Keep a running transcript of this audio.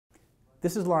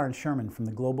This is Lauren Sherman from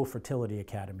the Global Fertility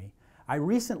Academy. I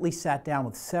recently sat down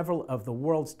with several of the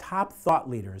world's top thought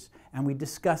leaders, and we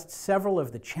discussed several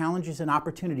of the challenges and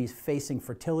opportunities facing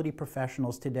fertility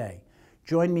professionals today.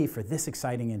 Join me for this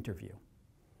exciting interview.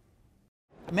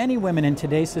 Many women in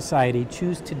today's society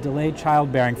choose to delay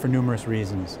childbearing for numerous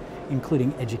reasons,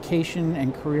 including education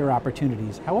and career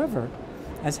opportunities. However,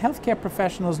 as healthcare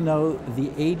professionals know,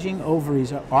 the aging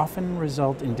ovaries often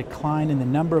result in decline in the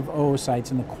number of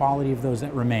oocytes and the quality of those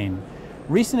that remain.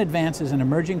 Recent advances in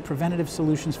emerging preventative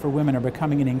solutions for women are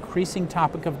becoming an increasing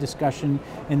topic of discussion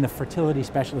in the fertility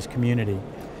specialist community.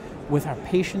 With our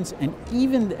patients and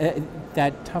even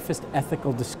that toughest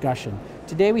ethical discussion.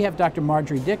 Today we have Dr.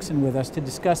 Marjorie Dixon with us to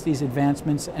discuss these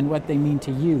advancements and what they mean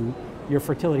to you, your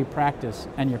fertility practice,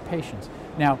 and your patients.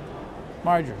 Now,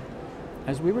 Marjorie,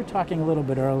 as we were talking a little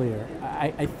bit earlier,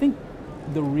 I think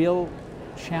the real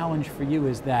challenge for you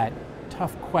is that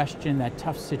tough question, that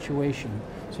tough situation.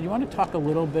 So you want to talk a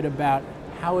little bit about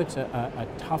how it's a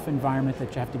tough environment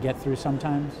that you have to get through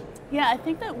sometimes? Yeah, I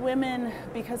think that women,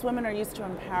 because women are used to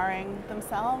empowering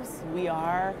themselves, we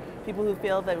are people who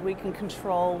feel that we can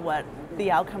control what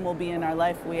the outcome will be in our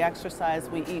life. We exercise,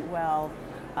 we eat well,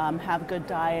 have good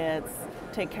diets,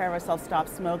 take care of ourselves, stop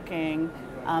smoking,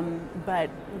 but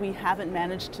we haven't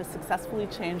managed to successfully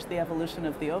change the evolution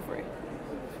of the ovary.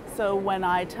 So when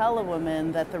I tell a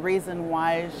woman that the reason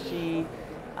why she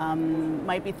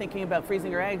might be thinking about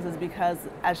freezing her eggs is because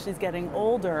as she's getting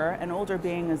older, and older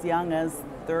being as young as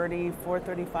 34,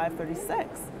 35,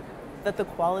 36, that the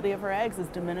quality of her eggs is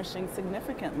diminishing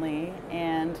significantly,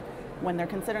 and when they're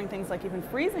considering things like even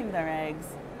freezing their eggs,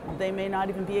 they may not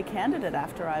even be a candidate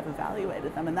after I've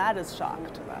evaluated them, and that is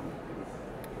shock to them.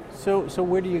 So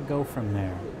where do you go from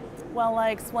there? Well, I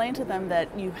explain to them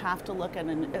that you have to look at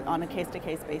on a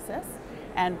case-to-case basis.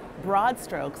 And broad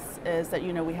strokes is that,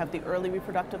 you know, we have the early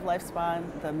reproductive lifespan,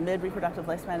 the mid-reproductive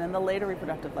lifespan, and the later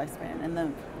reproductive lifespan. And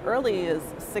the early is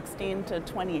 16 to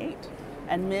 28,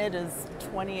 and mid is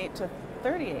 28 to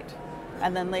 38,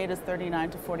 and then late is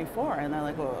 39 to 44. And they're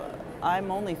like, well, I'm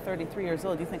only 33 years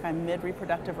old. Do you think I'm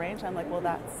mid-reproductive range? I'm like, well,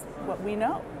 that's what we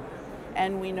know.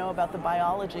 And we know about the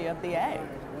biology of the egg.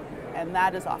 And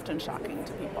that is often shocking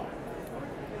to people.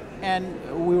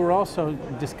 And we were also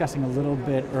discussing a little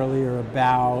bit earlier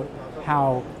about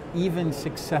how even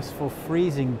successful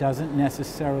freezing doesn't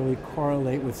necessarily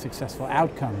correlate with successful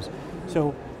outcomes.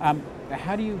 So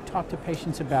how do you talk to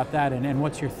patients about that, and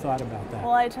what's your thought about that?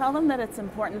 Well, I tell them that it's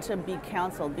important to be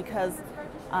counseled because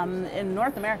in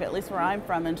North America, at least where I'm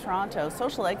from in Toronto,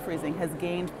 social egg freezing has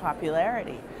gained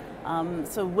popularity.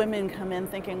 So women come in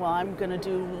thinking, well, I'm going to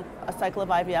do a cycle of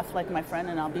IVF like my friend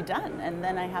and I'll be done. And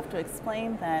then I have to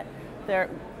explain that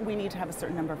we need to have a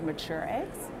certain number of mature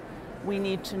eggs. We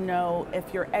need to know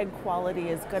if your egg quality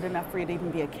is good enough for you to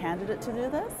even be a candidate to do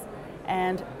this.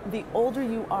 And the older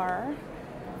you are,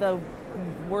 the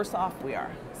worse off we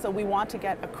are. So we want to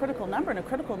get a critical number, and a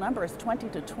critical number is 20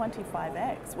 to 25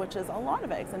 eggs, which is a lot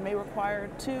of eggs and may require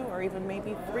 2 or even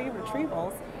maybe 3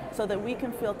 retrievals so that we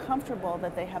can feel comfortable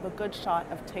that they have a good shot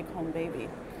of take-home baby.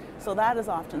 So that is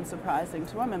often surprising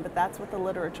to women, but that's what the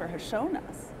literature has shown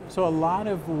us. So a lot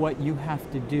of what you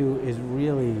have to do is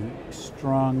really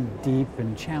strong, deep,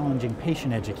 and challenging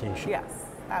patient education. Yes.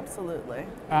 Absolutely.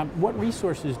 What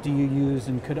resources do you use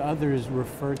and could others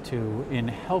refer to in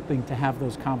helping to have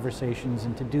those conversations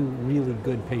and to do really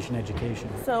good patient education?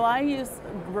 So I use,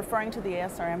 referring to the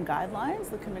ASRM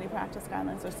guidelines, the committee practice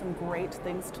guidelines, there's some great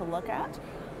things to look at.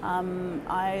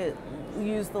 I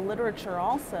use the literature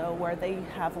also where they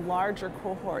have larger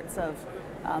cohorts of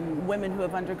women who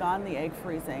have undergone the egg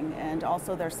freezing, and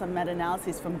also there's some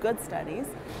meta-analyses from good studies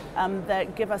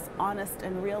that give us honest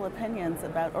and real opinions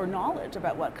about, or knowledge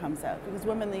about what comes out, because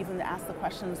women even ask the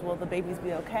questions, will the babies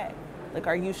be okay? Like,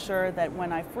 are you sure that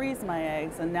when I freeze my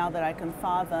eggs and now that I can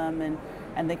thaw them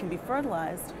and they can be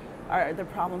fertilized, are there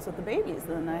problems with the babies?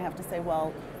 And then I have to say,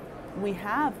 well, we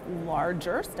have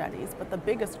larger studies, but the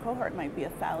biggest cohort might be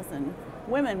 1,000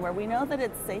 women where we know that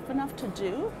it's safe enough to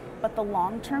do, but the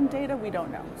long-term data we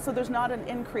don't know. So there's not an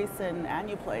increase in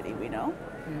aneuploidy, we know.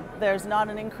 There's not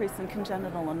an increase in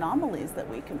congenital anomalies that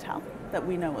we can tell, that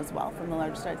we know as well from the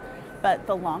larger studies. But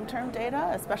the long-term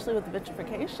data, especially with the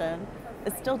vitrification,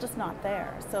 is still just not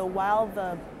there. So while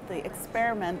the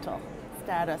experimental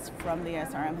status from the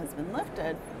ASRM has been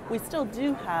lifted, we still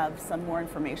do have some more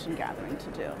information gathering to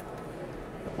do.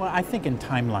 Well, I think in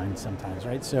timelines sometimes,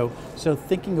 right? So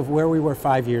thinking of where we were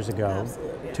 5 years ago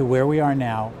Absolutely. To where we are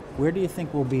now, where do you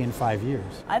think we'll be in 5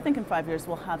 years? I think in 5 years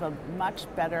we'll have a much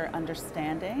better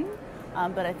understanding,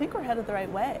 but I think we're headed the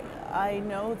right way. I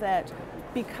know that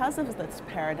because of this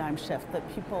paradigm shift, that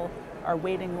people are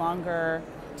waiting longer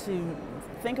to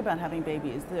think about having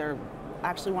babies. They're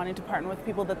actually wanting to partner with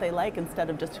people that they like instead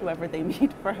of just whoever they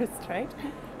meet first, right?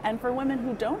 And for women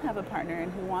who don't have a partner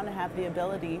and who want to have the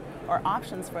ability or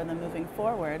options for them moving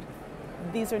forward,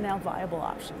 these are now viable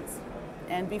options.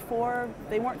 And before,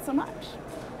 they weren't so much.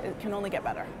 It can only get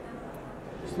better.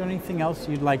 Is there anything else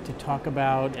you'd like to talk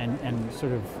about and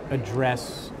sort of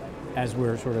address as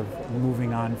we're sort of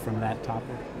moving on from that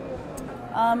topic?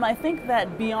 I think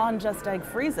that beyond just egg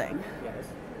freezing,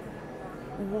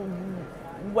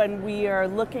 when we are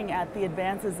looking at the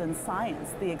advances in science,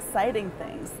 the exciting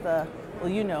things, well,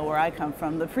 you know where I come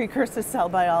from, the precursor cell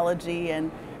biology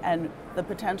and the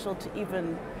potential to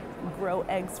even grow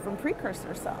eggs from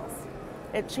precursor cells.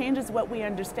 It changes what we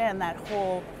understand, that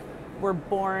whole we're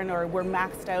born or we're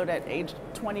maxed out at age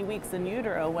 20 weeks in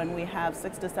utero when we have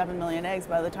 6 to 7 million eggs.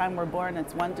 By the time we're born,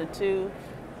 it's 1 to 2.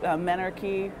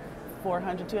 Menarche,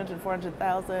 400, 200,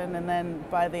 400,000, and then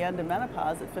by the end of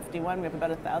menopause at 51, we have about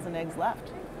 1,000 eggs left.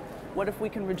 What if we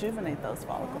can rejuvenate those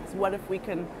follicles? What if we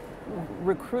can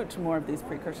recruit more of these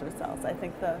precursor cells? I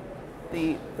think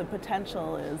the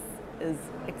potential is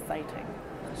exciting.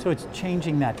 So it's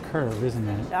changing that curve, isn't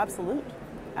it?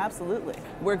 Absolutely.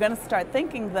 We're going to start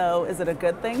thinking, though, is it a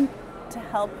good thing to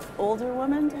help older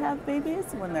women to have babies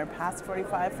when they're past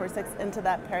 45, 46, into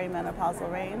that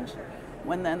perimenopausal range?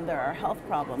 When then there are health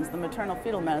problems. The maternal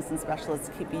fetal medicine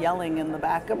specialists keep yelling in the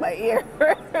back of my ear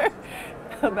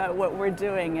about what we're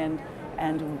doing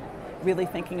and really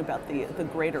thinking about the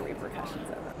greater repercussions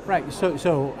of it. Right,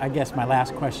 so I guess my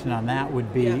last question on that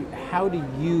would be, how do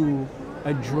you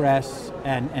address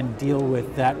and deal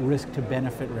with that risk to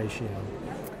benefit ratio?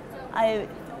 I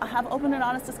have open and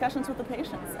honest discussions with the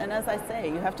patients, and as I say,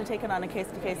 you have to take it on a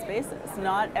case-to-case basis.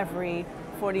 Not every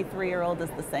 43-year-old is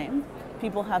the same.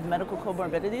 People have medical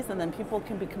comorbidities, and then people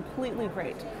can be completely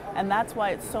great. And that's why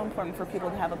it's so important for people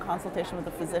to have a consultation with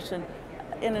a physician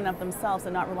in and of themselves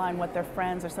and not rely on what their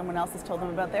friends or someone else has told them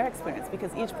about their experience,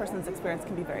 because each person's experience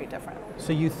can be very different.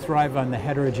 So you thrive on the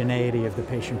heterogeneity of the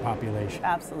patient population?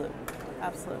 Absolutely.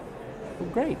 Well,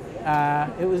 great.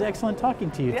 It was excellent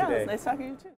talking to you today. Yeah, it was nice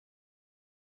talking to you too.